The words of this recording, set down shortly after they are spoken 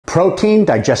Protein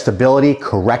Digestibility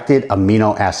Corrected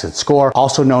Amino Acid Score,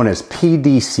 also known as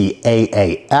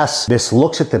PDCAAS. This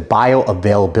looks at the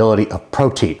bioavailability of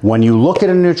protein. When you look at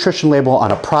a nutrition label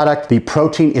on a product, the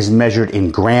protein is measured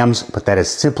in grams, but that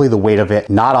is simply the weight of it.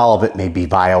 Not all of it may be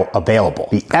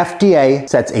bioavailable. The FDA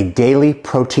sets a daily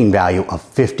protein value of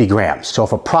 50 grams. So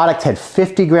if a product had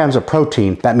 50 grams of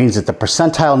protein, that means that the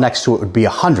percentile next to it would be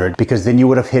 100, because then you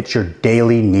would have hit your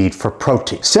daily need for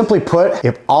protein. Simply put,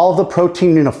 if all of the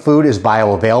protein in a food is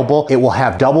bioavailable, it will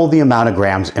have double the amount of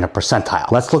grams in a percentile.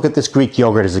 Let's look at this Greek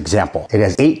yogurt as an example. It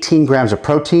has 18 grams of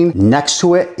protein. Next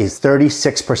to it is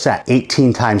 36%.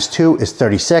 18 times 2 is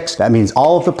 36. That means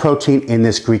all of the protein in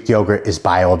this Greek yogurt is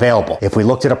bioavailable. If we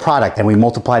looked at a product and we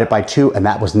multiplied it by 2 and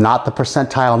that was not the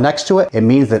percentile next to it, it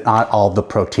means that not all of the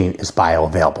protein is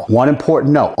bioavailable. One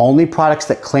important note, only products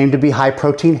that claim to be high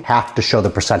protein have to show the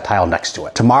percentile next to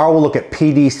it. Tomorrow we'll look at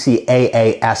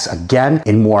PDCAAS again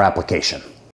in more application.